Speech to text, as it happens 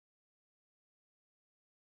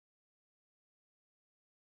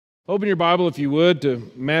Open your Bible, if you would, to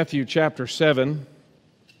Matthew chapter 7.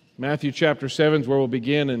 Matthew chapter 7 is where we'll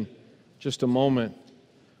begin in just a moment.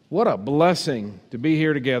 What a blessing to be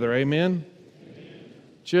here together, amen?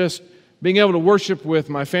 Just being able to worship with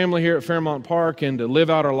my family here at Fairmont Park and to live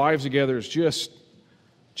out our lives together is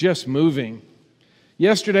just moving.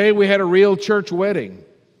 Yesterday, we had a real church wedding.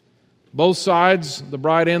 Both sides, the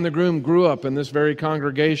bride and the groom, grew up in this very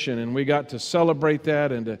congregation, and we got to celebrate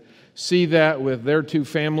that and to see that with their two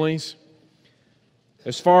families.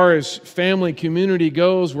 As far as family community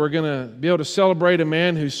goes, we're going to be able to celebrate a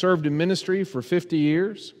man who served in ministry for 50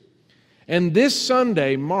 years. And this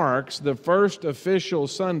Sunday marks the first official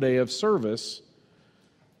Sunday of service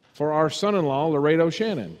for our son-in-law, Laredo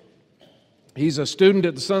Shannon. He's a student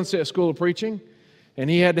at the Sunset School of Preaching, and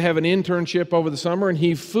he had to have an internship over the summer, and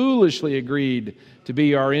he foolishly agreed to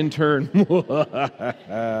be our intern.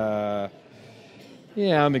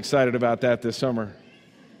 Yeah, I'm excited about that this summer.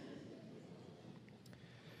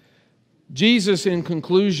 Jesus, in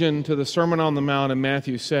conclusion to the Sermon on the Mount in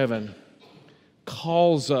Matthew 7,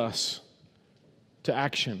 calls us to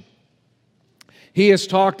action. He has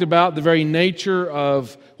talked about the very nature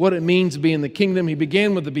of what it means to be in the kingdom. He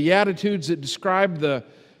began with the Beatitudes that describe the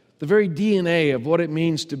very DNA of what it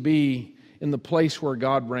means to be in the place where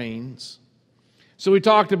God reigns. So we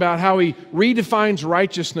talked about how He redefines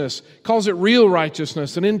righteousness, calls it real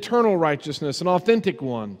righteousness, an internal righteousness, an authentic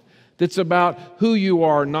one that's about who you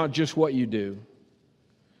are, not just what you do.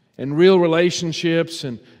 And real relationships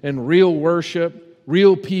and real worship,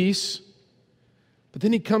 real peace. But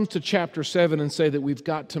then He comes to chapter 7 and say that we've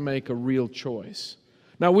got to make a real choice.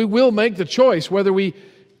 Now we will make the choice whether we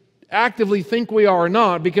actively think we are or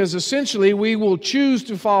not, because essentially we will choose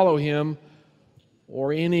to follow Him,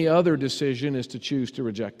 or any other decision is to choose to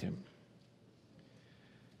reject Him.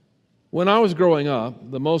 When I was growing up,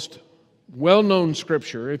 the most well-known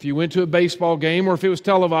scripture, if you went to a baseball game or if it was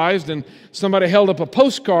televised and somebody held up a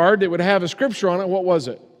postcard that would have a scripture on it, what was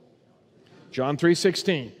it? John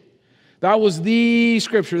 3:16. That was the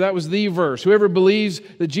scripture, that was the verse. Whoever believes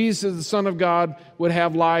that Jesus is the Son of God would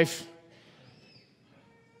have life.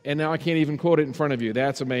 And now I can't even quote it in front of you.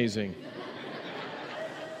 That's amazing.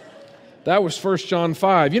 That was 1 John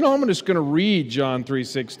 5. You know, I'm just going to read John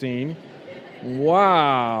 3:16.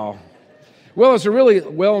 Wow. Well, it's a really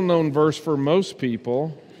well-known verse for most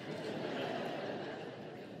people.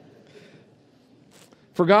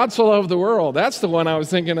 For God so loved the world. That's the one I was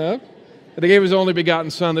thinking of. That He gave His only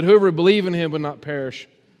begotten Son, that whoever would believe in Him would not perish,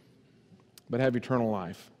 but have eternal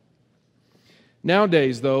life.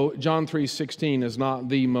 Nowadays, though, John 3:16 is not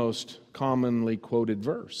the most commonly quoted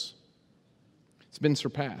verse. It's been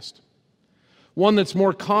surpassed. One that's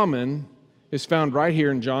more common is found right here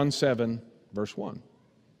in John 7, verse 1.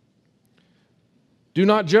 Do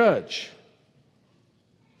not judge.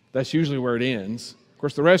 That's usually where it ends. Of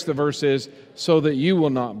course, the rest of the verse is, so that you will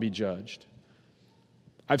not be judged.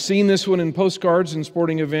 I've seen this one in postcards and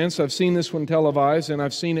sporting events. I've seen this one televised, and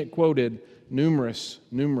I've seen it quoted numerous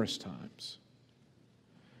times.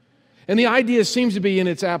 And the idea seems to be in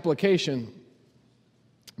its application.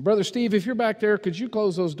 Brother Steve, if you're back there, could you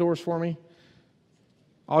close those doors for me?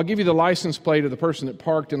 I'll give you the license plate of the person that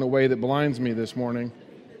parked in a way that blinds me this morning.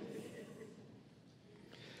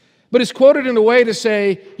 But it's quoted in a way to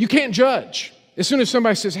say, you can't judge. As soon as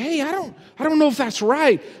somebody says, hey, I don't know if that's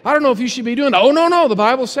right. I don't know if you should be doing that. Oh, no, the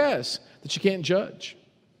Bible says that you can't judge.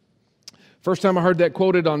 First time I heard that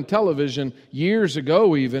quoted on television, years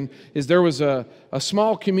ago even, is there was a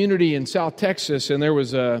small community in South Texas, and there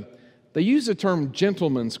was they use the term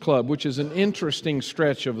gentleman's club, which is an interesting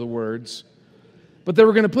stretch of the words. But they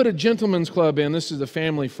were going to put a gentleman's club in. This is a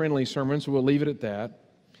family-friendly sermon, so we'll leave it at that.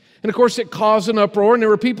 And of course, it caused an uproar, and there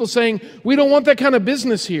were people saying, we don't want that kind of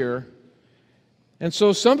business here. And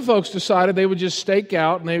so some folks decided they would just stake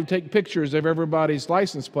out and they would take pictures of everybody's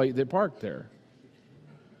license plate that parked there.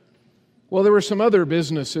 Well, there were some other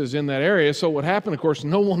businesses in that area, so what happened, of course,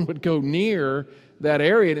 no one would go near that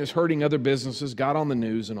area, and it was hurting other businesses, got on the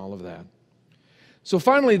news and all of that. So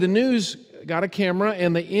finally, the news got a camera,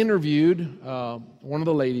 and they interviewed one of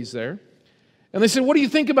the ladies there. And they said, what do you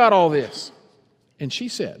think about all this? And she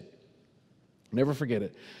said, never forget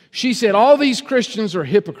it, she said, all these Christians are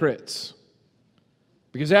hypocrites.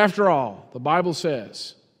 Because after all, the Bible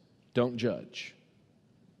says, don't judge.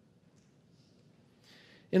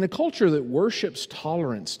 In a culture that worships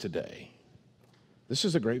tolerance today, this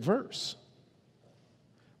is a great verse.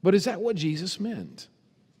 But is that what Jesus meant?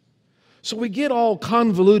 So we get all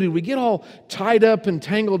convoluted, we get all tied up and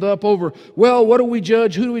tangled up over, well, what do we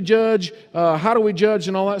judge, who do we judge, how do we judge,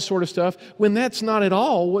 and all that sort of stuff, when that's not at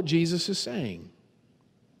all what Jesus is saying.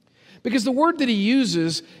 Because the word that he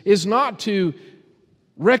uses is not to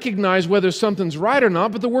recognize whether something's right or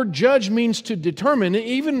not, but the word judge means to determine.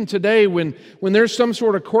 Even today when there's some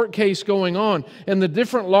sort of court case going on and the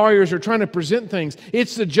different lawyers are trying to present things,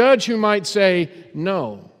 it's the judge who might say,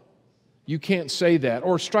 no, you can't say that,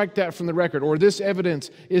 or strike that from the record, or this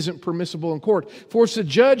evidence isn't permissible in court. For it's the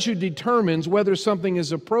judge who determines whether something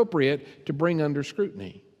is appropriate to bring under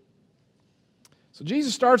scrutiny. So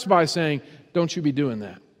Jesus starts by saying, don't you be doing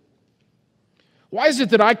that. Why is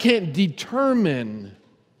it that I can't determine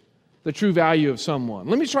the true value of someone?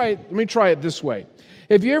 Let me try it this way.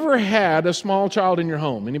 Have you ever had a small child in your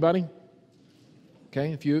home? Anybody?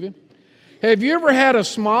 Okay, a few of you. Have you ever had a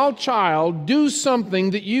small child do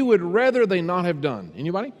something that you would rather they not have done?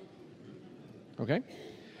 Anybody? Okay.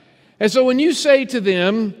 And so when you say to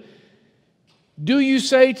them, do you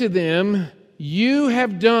say to them, you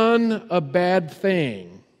have done a bad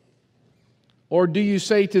thing? Or do you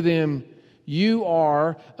say to them, you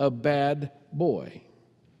are a bad boy?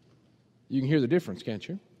 You can hear the difference, can't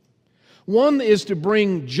you? One is to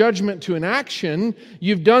bring judgment to an action,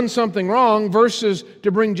 you've done something wrong, versus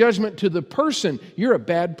to bring judgment to the person. You're a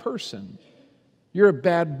bad person. You're a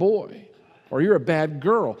bad boy. Or you're a bad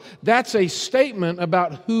girl. That's a statement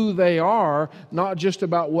about who they are, not just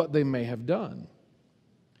about what they may have done.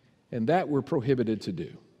 And that we're prohibited to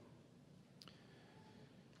do.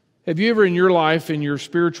 Have you ever in your life, in your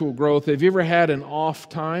spiritual growth, have you ever had an off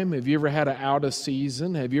time? Have you ever had an out of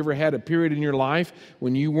season? Have you ever had a period in your life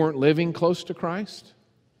when you weren't living close to Christ?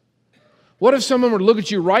 What if someone were to look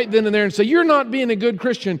at you right then and there and say, you're not being a good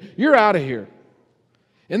Christian, you're out of here?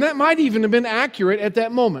 And that might even have been accurate at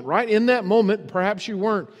that moment, right? In that moment, perhaps you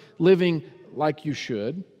weren't living like you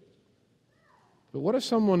should. But what if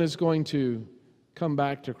someone is going to come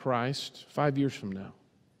back to Christ 5 years from now?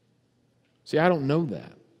 See, I don't know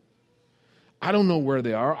that. I don't know where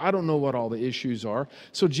they are. I don't know what all the issues are.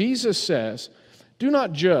 So Jesus says, do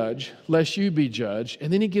not judge, lest you be judged.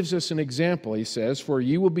 And then he gives us an example. He says, for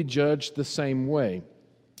you will be judged the same way.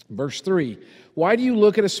 Verse 3, why do you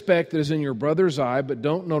look at a speck that is in your brother's eye, but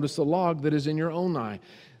don't notice the log that is in your own eye?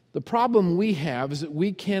 The problem we have is that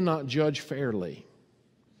we cannot judge fairly.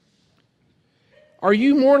 Are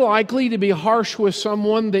you more likely to be harsh with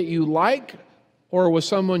someone that you like, or with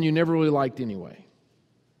someone you never really liked anyway?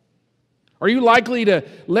 Are you likely to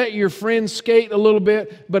let your friend skate a little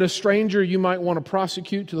bit, but a stranger you might want to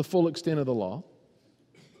prosecute to the full extent of the law?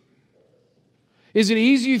 Is it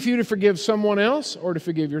easy for you to forgive someone else or to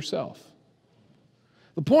forgive yourself?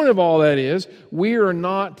 The point of all that is, we are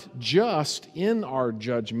not just in our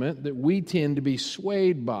judgment that we tend to be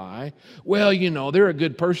swayed by, well, you know, they're a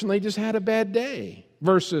good person, they just had a bad day,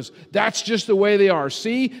 versus that's just the way they are.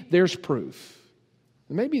 See, there's proof.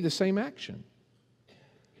 It may be the same action.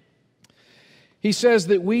 He says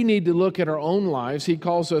that we need to look at our own lives. He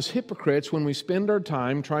calls us hypocrites when we spend our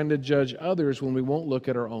time trying to judge others when we won't look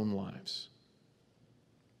at our own lives.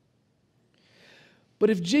 But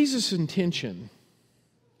if Jesus' intention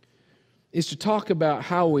is to talk about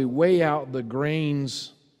how we weigh out the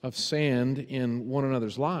grains of sand in one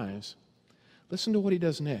another's lives, listen to what he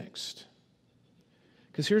does next.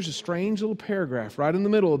 Because here's a strange little paragraph right in the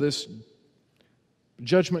middle of this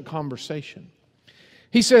judgment conversation.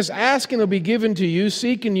 He says, ask and it will be given to you,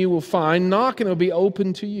 seek and you will find, knock and it will be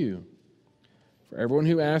opened to you. For everyone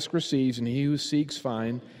who asks receives, and he who seeks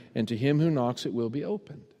finds, and to him who knocks it will be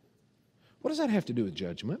opened. What does that have to do with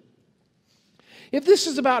judgment? If this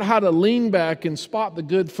is about how to lean back and spot the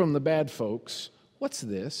good from the bad folks, what's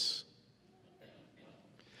this?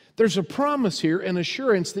 There's a promise here, an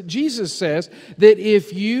assurance that Jesus says that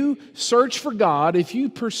if you search for God, if you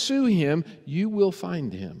pursue Him, you will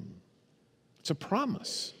find Him. It's a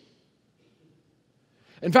promise.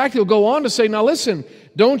 In fact, he'll go on to say, now listen,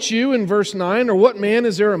 don't you, in verse 9, or what man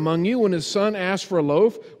is there among you when his son asks for a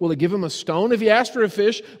loaf, will he give him a stone? If he asks for a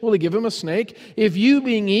fish, will he give him a snake? If you,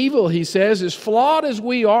 being evil, he says, as flawed as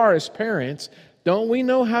we are as parents, don't we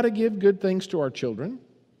know how to give good things to our children?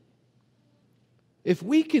 If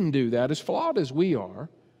we can do that, as flawed as we are,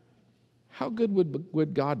 how good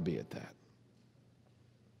would God be at that?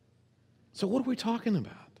 So what are we talking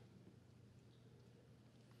about?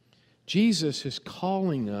 Jesus is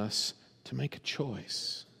calling us to make a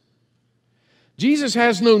choice. Jesus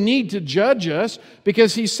has no need to judge us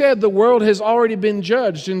because He said the world has already been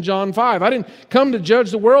judged in John 5. I didn't come to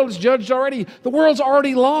judge the world, it's judged already. The world's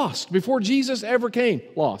already lost before Jesus ever came.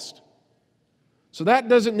 Lost. So that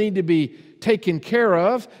doesn't need to be taken care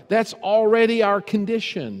of. That's already our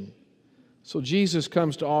condition. So Jesus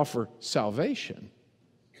comes to offer salvation.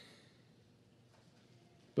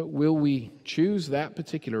 But will we choose that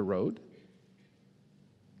particular road?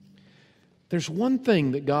 There's one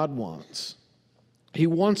thing that God wants. He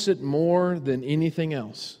wants it more than anything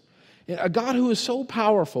else. A God who is so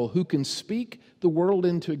powerful, who can speak the world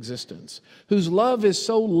into existence, whose love is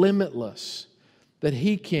so limitless that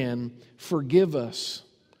He can forgive us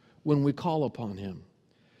when we call upon Him.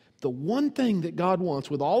 The one thing that God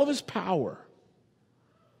wants with all of His power,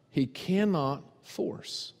 He cannot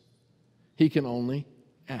force. He can only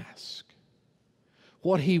ask.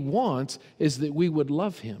 What He wants is that we would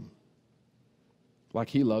love Him like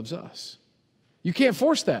He loves us. You can't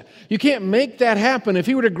force that. You can't make that happen. If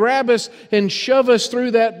He were to grab us and shove us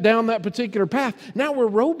through that, down that particular path, now we're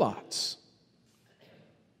robots.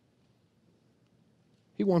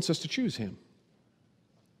 He wants us to choose Him.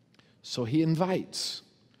 So He invites.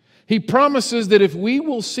 He promises that if we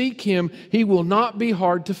will seek Him, He will not be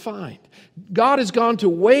hard to find. God has gone to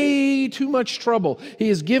way too much trouble. He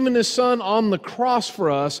has given His Son on the cross for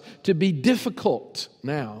us to be difficult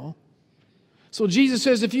now. So Jesus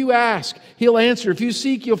says, if you ask, He'll answer. If you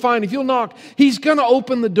seek, you'll find. If you'll knock, He's going to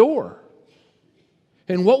open the door.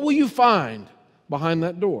 And what will you find behind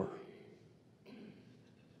that door?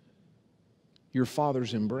 Your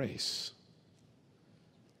Father's embrace.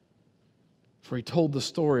 For He told the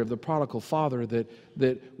story of the prodigal father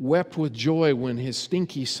that wept with joy when his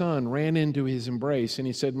stinky son ran into his embrace. And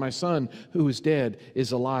he said, my son who was dead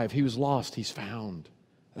is alive. He was lost. He's found.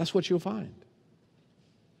 That's what you'll find.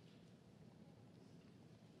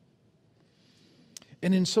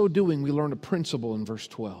 And in so doing, we learn a principle in verse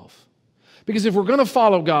 12. Because if we're going to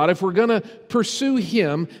follow God, if we're going to pursue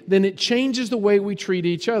Him, then it changes the way we treat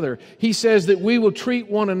each other. He says that we will treat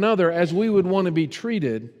one another as we would want to be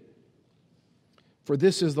treated. For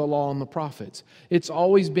this is the law and the prophets. It's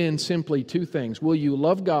always been simply two things. Will you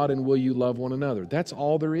love God and will you love one another? That's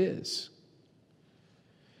all there is.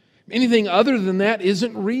 Anything other than that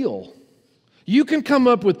isn't real. You can come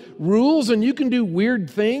up with rules and you can do weird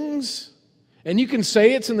things. And you can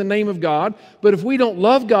say it's in the name of God, but if we don't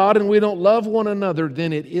love God and we don't love one another,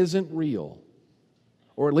 then it isn't real.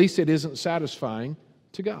 Or at least it isn't satisfying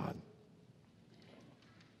to God.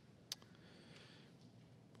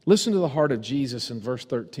 Listen to the heart of Jesus in verse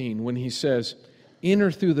 13 when He says,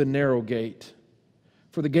 enter through the narrow gate.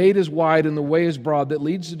 For the gate is wide and the way is broad that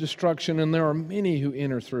leads to destruction, and there are many who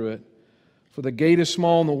enter through it. For the gate is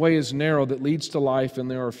small and the way is narrow that leads to life,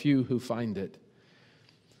 and there are few who find it.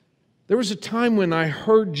 There was a time when I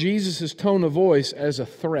heard Jesus' tone of voice as a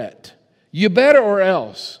threat. You better or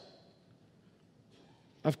else.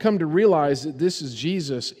 I've come to realize that this is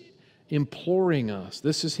Jesus imploring us.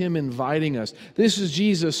 This is Him inviting us. This is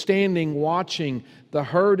Jesus standing watching the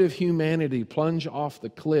herd of humanity plunge off the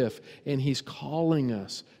cliff, and He's calling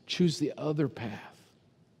us, choose the other path.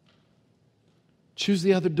 Choose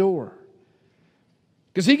the other door.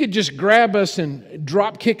 Because He could just grab us and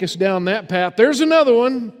drop kick us down that path. There's another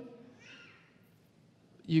one.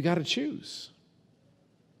 You got to choose.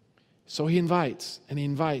 So He invites, and He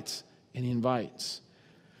invites, and He invites.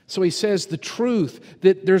 So He says the truth,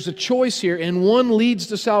 that there's a choice here, and one leads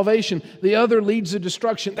to salvation, the other leads to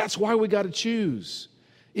destruction. That's why we got to choose.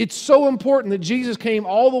 It's so important that Jesus came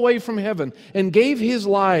all the way from heaven and gave His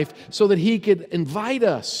life so that He could invite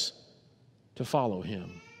us to follow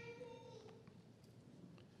Him.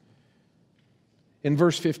 In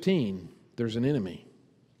verse 15, there's an enemy.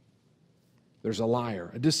 There's a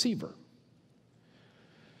liar, a deceiver,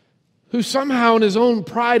 who somehow in his own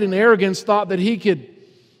pride and arrogance thought that he could,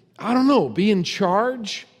 be in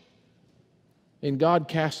charge. And God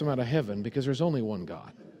cast him out of heaven because there's only one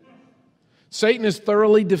God. Satan is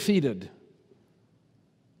thoroughly defeated.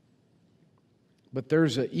 But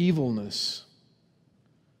there's an evilness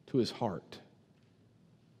to his heart.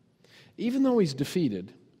 Even though he's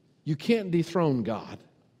defeated, you can't dethrone God.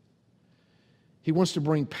 He wants to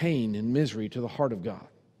bring pain and misery to the heart of God.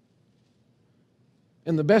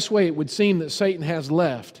 And the best way it would seem that Satan has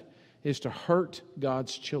left is to hurt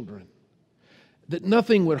God's children. That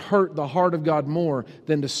nothing would hurt the heart of God more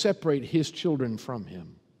than to separate His children from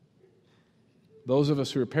Him. Those of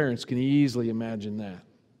us who are parents can easily imagine that.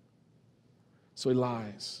 So he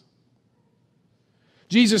lies.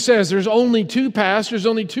 Jesus says there's only two paths, there's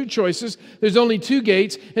only two choices, there's only two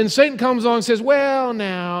gates, and Satan comes along and says, well,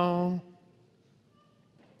 now...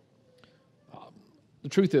 The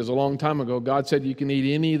truth is, a long time ago, God said you can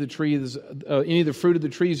eat any of the trees, any of the fruit of the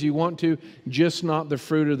trees you want to, just not the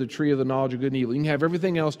fruit of the tree of the knowledge of good and evil. You can have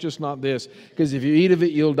everything else, just not this, because if you eat of it,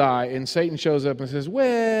 you'll die. And Satan shows up and says,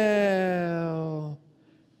 well,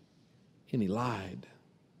 and he lied.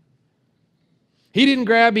 He didn't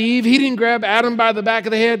grab Eve. He didn't grab Adam by the back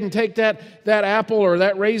of the head and take that apple or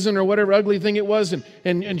that raisin or whatever ugly thing it was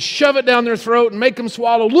and shove it down their throat and make them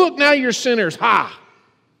swallow. Look, now you're sinners. Ha!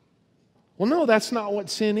 Well, no, that's not what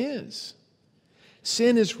sin is.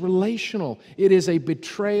 Sin is relational. It is a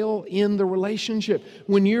betrayal in the relationship.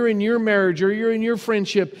 When you're in your marriage or you're in your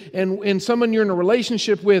friendship and someone you're in a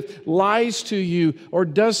relationship with lies to you or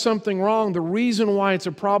does something wrong, the reason why it's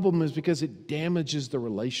a problem is because it damages the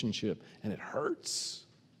relationship and it hurts.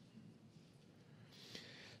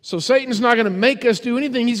 So Satan's not going to make us do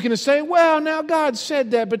anything. He's going to say, well, now God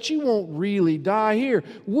said that, but you won't really die here.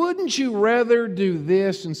 Wouldn't you rather do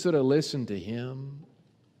this instead of listen to him?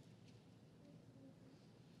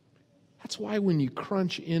 That's why when you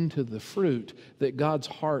crunch into the fruit that God's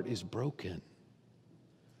heart is broken.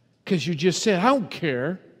 Because you just said, I don't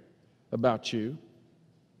care about you.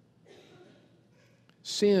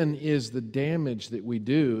 Sin is the damage that we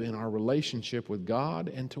do in our relationship with God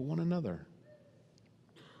and to one another.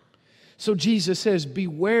 So Jesus says,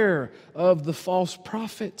 beware of the false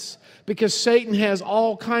prophets, because Satan has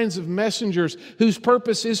all kinds of messengers whose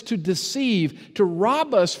purpose is to deceive, to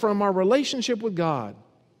rob us from our relationship with God.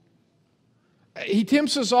 He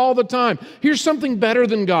tempts us all the time. Here's something better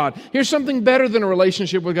than God. Here's something better than a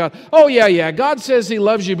relationship with God. Oh, yeah, God says He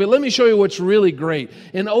loves you, but let me show you what's really great.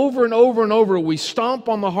 And over and over and over, we stomp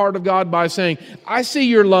on the heart of God by saying, I see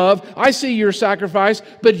your love, I see your sacrifice,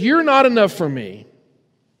 but you're not enough for me.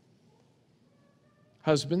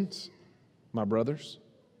 Husbands, my brothers,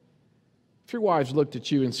 if your wives looked at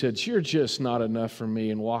you and said, you're just not enough for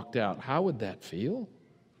me, and walked out, how would that feel?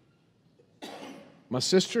 My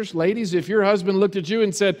sisters, ladies, if your husband looked at you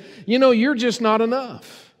and said, you're just not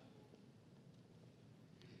enough.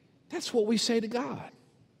 That's what we say to God.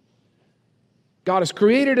 God has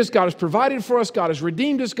created us, God has provided for us, God has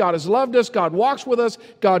redeemed us, God has loved us, God walks with us,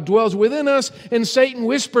 God dwells within us, and Satan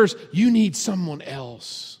whispers, you need someone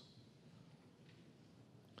else.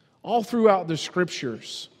 All throughout the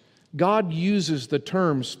Scriptures, God uses the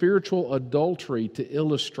term spiritual adultery to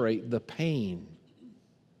illustrate the pain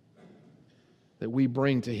that we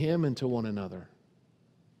bring to Him and to one another.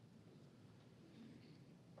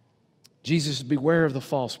 Jesus says, beware of the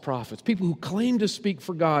false prophets, people who claim to speak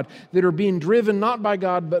for God that are being driven not by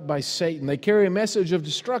God but by Satan. They carry a message of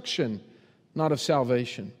destruction, not of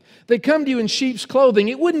salvation. They come to you in sheep's clothing.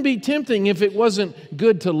 It wouldn't be tempting if it wasn't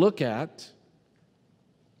good to look at.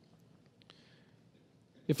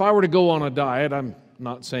 If I were to go on a diet, I'm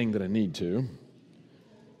not saying that I need to,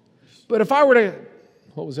 but if I were to,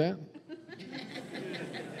 what was that?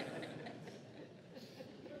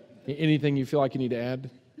 Anything you feel like you need to add?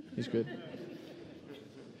 He's good.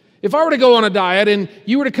 If I were to go on a diet and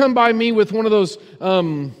you were to come by me with one of those, what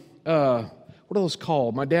are those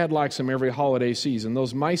called? My dad likes them every holiday season.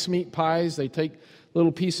 Those mice meat pies, they take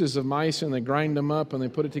little pieces of mice and they grind them up and they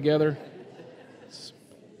put it together.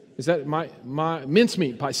 Is that my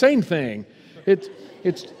mincemeat pie? Same thing.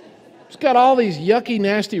 It's got all these yucky,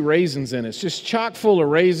 nasty raisins in it. It's just chock full of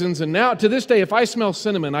raisins. And now, to this day, if I smell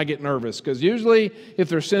cinnamon, I get nervous. Because usually, if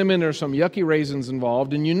there's cinnamon, there's some yucky raisins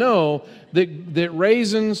involved. And you know that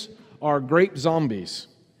raisins are grape zombies.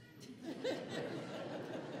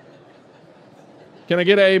 Can I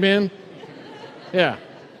get an amen? Yeah,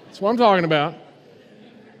 that's what I'm talking about.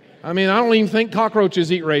 I mean, I don't even think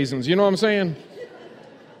cockroaches eat raisins. You know what I'm saying?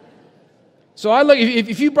 So I look,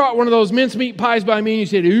 if you brought one of those mincemeat pies by me and you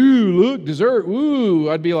said, ooh, look, dessert, ooh,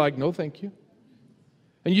 I'd be like, no, thank you.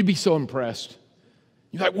 And you'd be so impressed.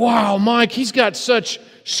 You're like, wow, Mike, he's got such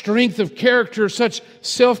strength of character, such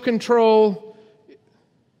self-control.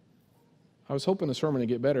 I was hoping the sermon would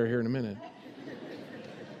get better here in a minute.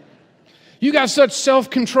 You got such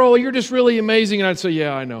self-control, you're just really amazing. And I'd say,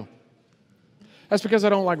 yeah, I know. That's because I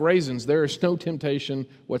don't like raisins. There is no temptation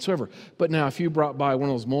whatsoever. But now, if you brought by one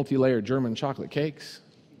of those multi-layered German chocolate cakes,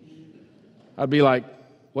 I'd be like,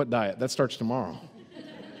 what diet? That starts tomorrow.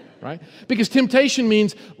 Right? Because temptation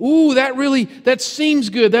means, ooh, that seems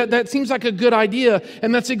good. That seems like a good idea.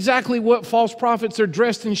 And that's exactly what false prophets are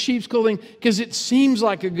dressed in sheep's clothing, because it seems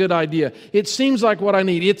like a good idea. It seems like what I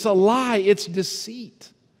need. It's a lie. It's deceit.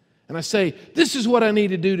 And I say, this is what I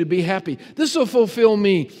need to do to be happy. This will fulfill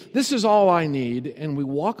me. This is all I need. And we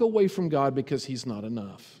walk away from God because He's not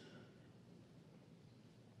enough.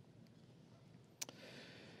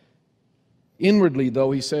 Inwardly,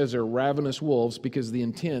 though, he says they're ravenous wolves because the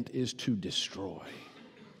intent is to destroy.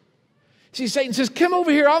 See, Satan says, come over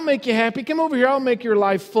here, I'll make you happy. Come over here, I'll make your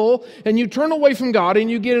life full. And you turn away from God and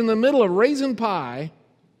you get in the middle of raisin pie.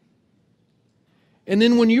 And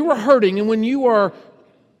then when you are hurting and when you are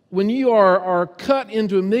when you are cut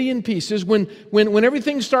into a million pieces, when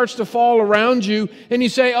everything starts to fall around you, and you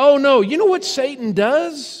say, oh no, you know what Satan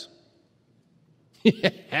does?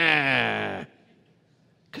 Yeah.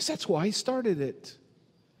 Because that's why he started it.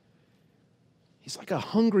 He's like a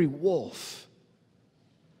hungry wolf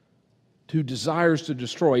who desires to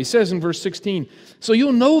destroy. He says in verse 16, so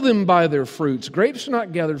you'll know them by their fruits. Grapes are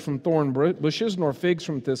not gathered from thorn bushes, nor figs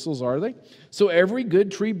from thistles, are they? So every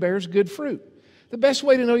good tree bears good fruit. The best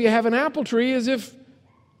way to know you have an apple tree is if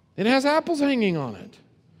it has apples hanging on it.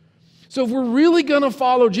 So if we're really going to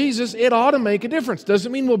follow Jesus, it ought to make a difference.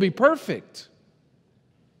 Doesn't mean we'll be perfect.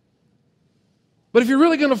 But if you're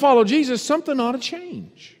really going to follow Jesus, something ought to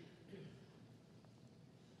change.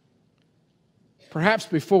 Perhaps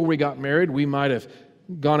before we got married, we might have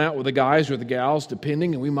gone out with the guys or the gals,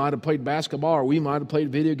 depending, and we might have played basketball, or we might have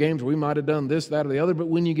played video games, or we might have done this, that, or the other. But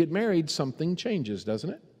when you get married, something changes, doesn't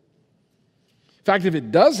it? In fact, if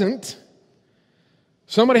it doesn't,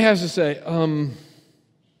 somebody has to say,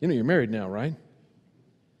 you're married now, right?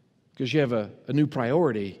 Because you have a new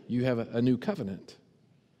priority. You have a new covenant.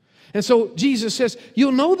 And so Jesus says,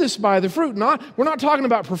 you'll know this by the fruit. We're not talking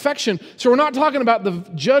about perfection, so we're not talking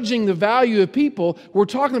about judging the value of people. We're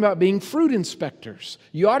talking about being fruit inspectors.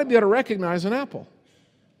 You ought to be able to recognize an apple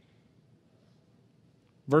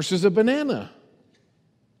versus a banana.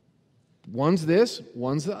 One's this,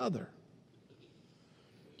 one's the other.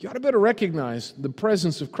 You ought to be able to recognize the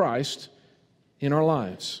presence of Christ in our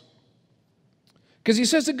lives. Because he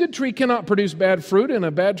says a good tree cannot produce bad fruit, and a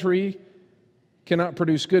bad tree cannot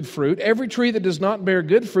produce good fruit. Every tree that does not bear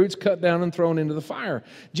good fruit is cut down and thrown into the fire.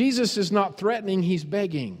 Jesus is not threatening, he's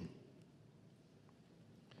begging.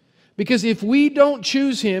 Because if we don't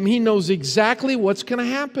choose him, he knows exactly what's going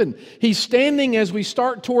to happen. He's standing as we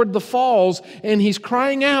start toward the falls, and he's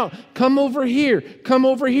crying out, come over here,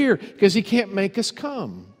 because he can't make us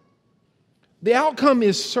come. The outcome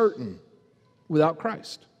is certain without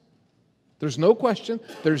Christ. There's no question,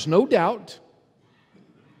 there's no doubt.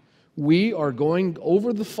 We are going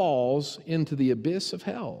over the falls into the abyss of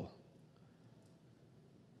hell.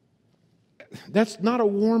 That's not a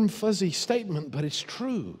warm, fuzzy statement, but it's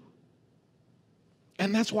true.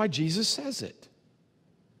 And that's why Jesus says it.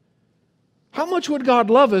 How much would God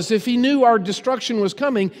love us if he knew our destruction was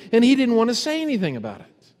coming and he didn't want to say anything about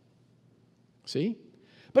it? See?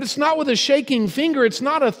 But it's not with a shaking finger. It's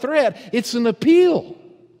not a threat. It's an appeal.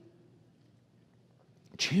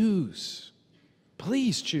 Choose.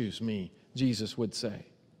 Please choose me, Jesus would say.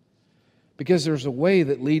 Because there's a way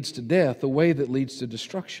that leads to death, a way that leads to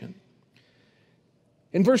destruction.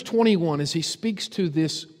 In verse 21, as he speaks to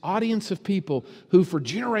this audience of people who for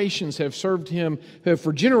generations have served him, who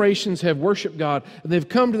for generations have worshiped God, and they've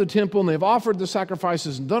come to the temple and they've offered the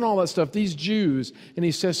sacrifices and done all that stuff, these Jews, and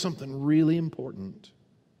he says something really important.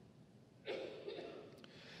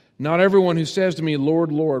 Not everyone who says to me,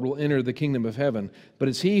 Lord, Lord, will enter the kingdom of heaven, but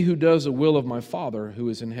it's he who does the will of my Father who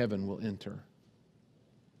is in heaven will enter.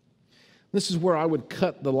 This is where I would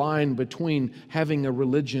cut the line between having a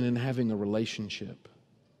religion and having a relationship.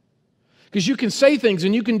 Because you can say things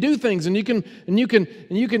and you can do things and you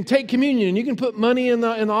can take communion and you can put money in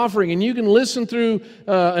the offering and you can listen through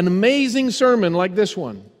an amazing sermon like this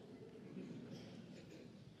one.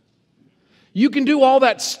 You can do all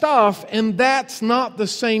that stuff, and that's not the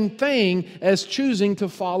same thing as choosing to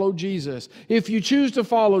follow Jesus. If you choose to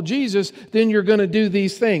follow Jesus, then you're going to do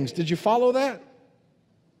these things. Did you follow that?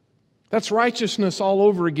 That's righteousness all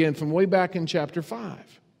over again from way back in chapter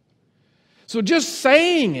 5. So just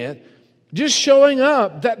saying it, just showing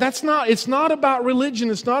up, it's not about religion.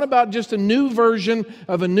 It's not about just a new version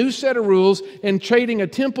of a new set of rules and trading a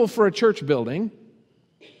temple for a church building.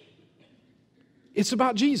 It's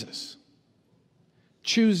about Jesus.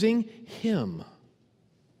 Choosing him.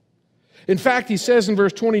 In fact, he says in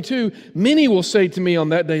verse 22, many will say to me on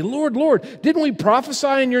that day, Lord, Lord, didn't we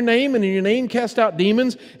prophesy in your name and in your name cast out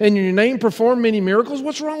demons and in your name perform many miracles?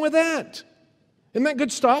 What's wrong with that? Isn't that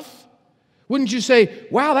good stuff? Wouldn't you say,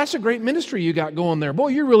 wow, that's a great ministry you got going there. Boy,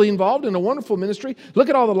 you're really involved in a wonderful ministry. Look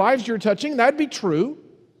at all the lives you're touching. That'd be true.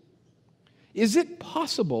 Is it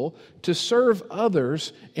possible to serve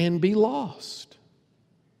others and be lost?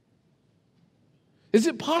 Is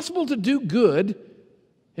it possible to do good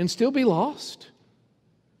and still be lost?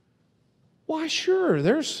 Why, sure.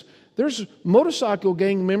 There's motorcycle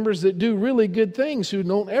gang members that do really good things who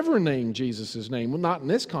don't ever name Jesus' name. Well, not in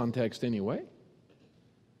this context anyway.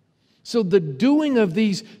 So the doing of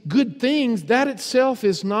these good things, that itself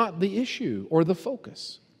is not the issue or the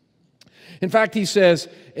focus. In fact, he says,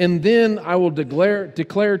 and then I will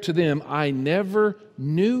declare to them, I never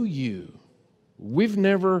knew you. We've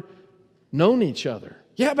never known each other.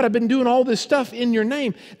 Yeah, but I've been doing all this stuff in your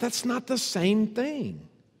name. That's not the same thing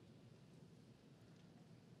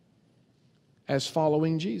as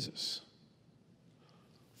following Jesus.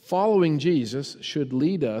 Following Jesus should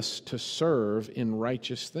lead us to serve in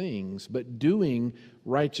righteous things, but doing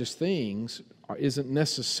righteous things isn't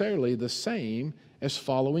necessarily the same as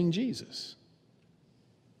following Jesus.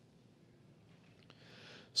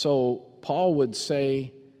 So Paul would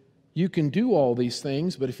say, you can do all these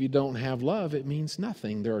things, but if you don't have love, it means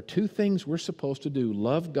nothing. There are two things we're supposed to do: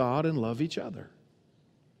 love God and love each other.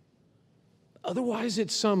 Otherwise,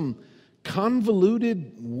 it's some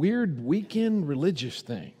convoluted, weird weekend religious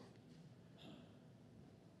thing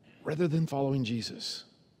rather than following Jesus.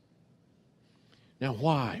 Now,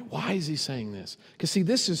 why? Why is he saying this? Because, see,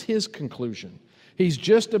 this is his conclusion. He's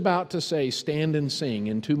just about to say, stand and sing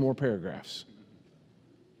in 2 more paragraphs.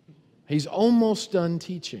 He's almost done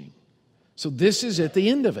teaching. So this is at the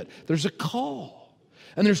end of it. There's a call.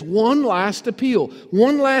 And there's one last appeal,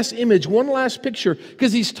 one last image, one last picture.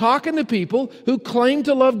 Because he's talking to people who claim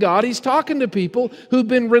to love God. He's talking to people who've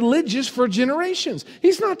been religious for generations.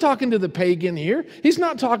 He's not talking to the pagan here. He's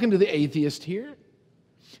not talking to the atheist here.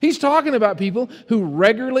 He's talking about people who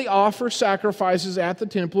regularly offer sacrifices at the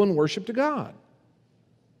temple and worship to God.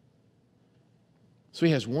 So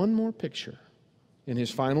he has one more picture in his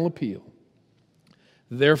final appeal.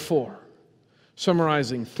 Therefore,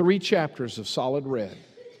 summarizing 3 chapters of solid red.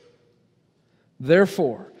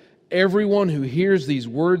 Therefore, everyone who hears these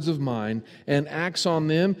words of mine and acts on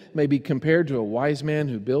them may be compared to a wise man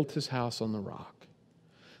who built his house on the rock.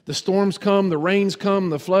 The storms come, the rains come,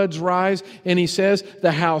 the floods rise, and he says,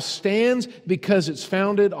 the house stands because it's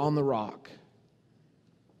founded on the rock.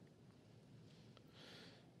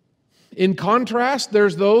 In contrast,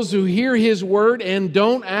 there's those who hear his word and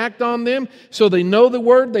don't act on them. So they know the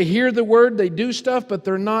word, they hear the word, they do stuff, but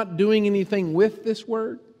they're not doing anything with this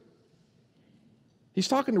word. He's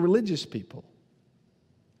talking to religious people.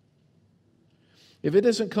 If it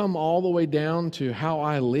doesn't come all the way down to how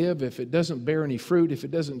I live, if it doesn't bear any fruit, if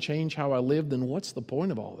it doesn't change how I live, then what's the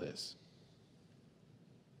point of all this?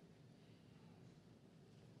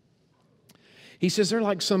 He says they're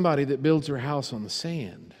like somebody that builds their house on the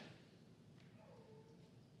sand.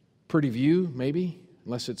 Pretty view, maybe,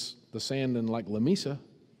 unless it's the sand in like La Mesa.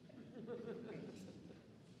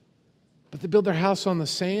 But they build their house on the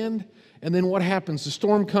sand, and then what happens? The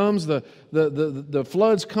storm comes, the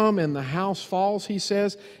floods come, and the house falls, he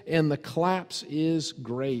says, and the collapse is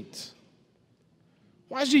great.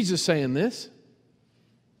 Why is Jesus saying this?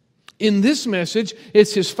 In this message,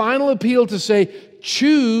 it's his final appeal to say,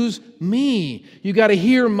 choose me. You got to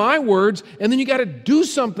hear my words, and then you got to do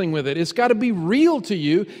something with it. It's got to be real to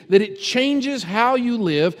you that it changes how you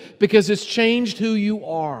live because it's changed who you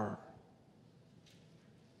are.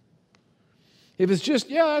 If it's just,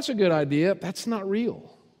 yeah, that's a good idea, that's not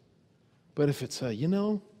real. But if it's, I'm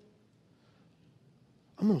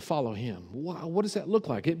going to follow him. What does that look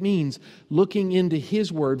like? It means looking into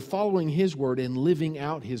his word, following his word, and living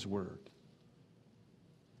out his word.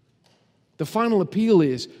 The final appeal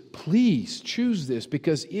is, please choose this,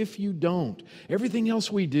 because if you don't, everything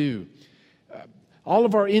else we do, all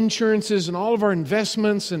of our insurances and all of our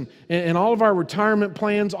investments and all of our retirement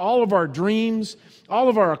plans, all of our dreams, all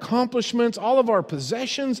of our accomplishments, all of our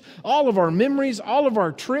possessions, all of our memories, all of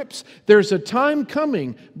our trips, there's a time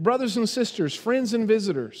coming, brothers and sisters, friends and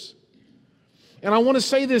visitors. And I want to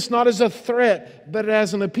say this not as a threat, but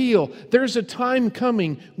as an appeal. There's a time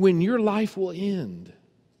coming when your life will end.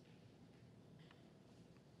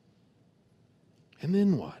 And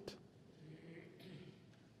then what?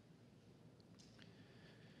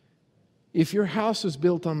 If your house is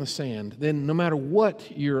built on the sand, then no matter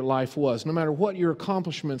what your life was, no matter what your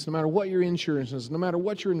accomplishments, no matter what your insurances, no matter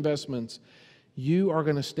what your investments, you are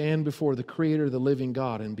going to stand before the Creator, the living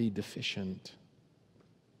God, and be deficient.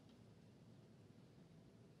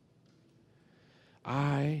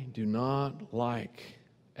 I do not like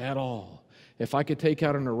at all. If I could take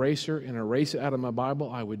out an eraser and erase it out of my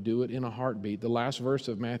Bible, I would do it in a heartbeat. The last verse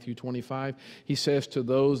of Matthew 25, he says to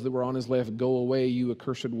those that were on his left, go away, you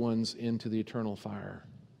accursed ones, into the eternal fire.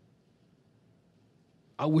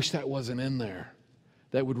 I wish that wasn't in there.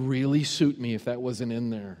 That would really suit me if that wasn't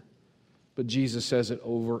in there. But Jesus says it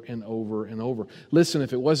over and over and over. Listen,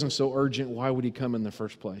 if it wasn't so urgent, why would he come in the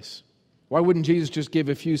first place? Why wouldn't Jesus just give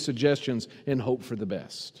a few suggestions and hope for the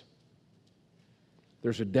best?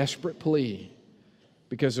 There's a desperate plea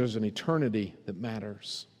because there's an eternity that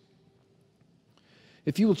matters.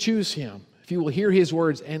 If you will choose him, if you will hear his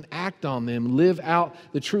words and act on them, live out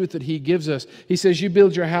the truth that he gives us. He says you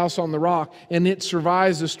build your house on the rock and it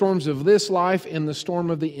survives the storms of this life and the storm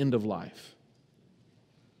of the end of life.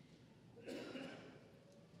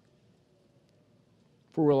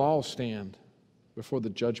 For we'll all stand before the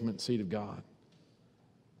judgment seat of God.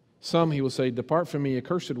 Some, he will say, depart from me,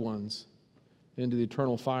 accursed ones, into the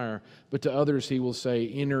eternal fire. But to others he will say,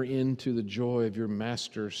 enter into the joy of your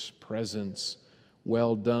master's presence.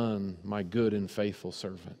 Well done, my good and faithful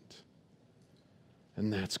servant.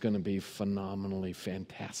 And that's going to be phenomenally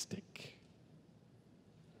fantastic.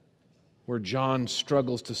 Where John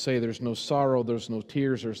struggles to say there's no sorrow, there's no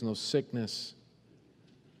tears, there's no sickness.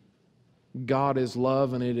 God is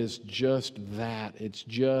love, and it is just that. It's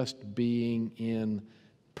just being in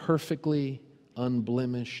perfectly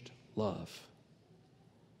unblemished love.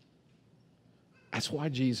 That's why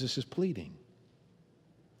Jesus is pleading.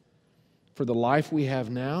 For the life we have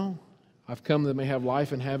now, I've come that they may have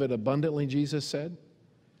life and have it abundantly, Jesus said.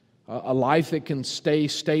 A life that can stay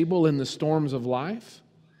stable in the storms of life.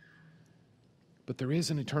 But there is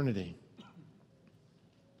an eternity.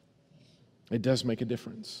 It does make a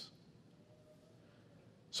difference.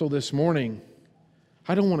 So this morning,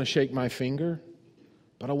 I don't want to shake my finger,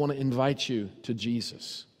 but I want to invite you to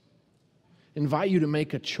Jesus. Invite you to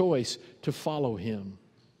make a choice to follow Him.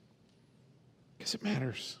 Because it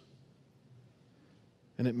matters.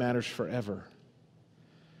 And it matters forever.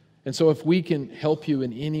 And so if we can help you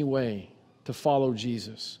in any way to follow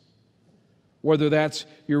Jesus, whether that's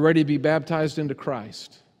you're ready to be baptized into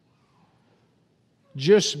Christ,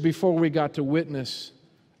 just before we got to witness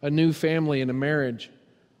a new family and a marriage,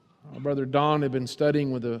 our brother Don had been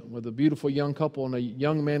studying with a beautiful young couple, and a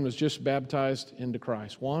young man was just baptized into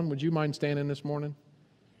Christ. Juan, would you mind standing this morning?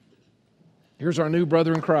 Here's our new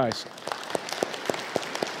brother in Christ.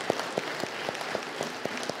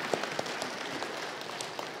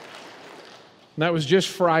 And that was just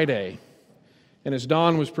Friday. And as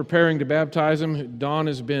Don was preparing to baptize him, Don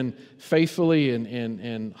has been faithfully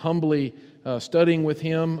and humbly studying with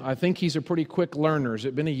him. I think he's a pretty quick learner. Has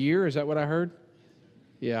it been a year? Is that what I heard?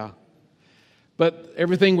 Yeah. But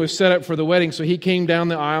everything was set up for the wedding, so he came down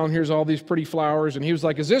the aisle, and here's all these pretty flowers, and he was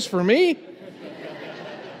like, is this for me?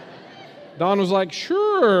 Don was like,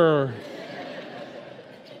 sure.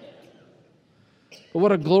 But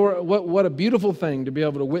what a beautiful thing to be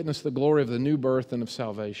able to witness the glory of the new birth and of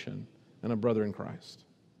salvation and a brother in Christ.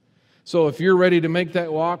 So if you're ready to make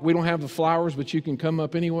that walk, we don't have the flowers, but you can come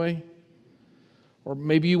up anyway. Or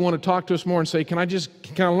maybe you want to talk to us more and say, can I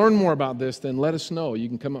learn more about this? Then let us know. You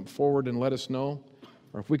can come up forward and let us know.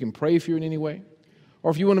 Or if we can pray for you in any way.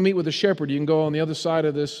 Or if you want to meet with a shepherd, you can go on the other side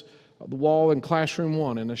of the wall in classroom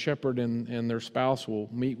 1, and a shepherd and their spouse will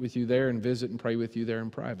meet with you there and visit and pray with you there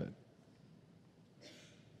in private.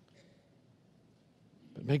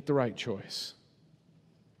 But make the right choice.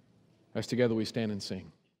 As together we stand and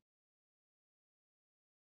sing.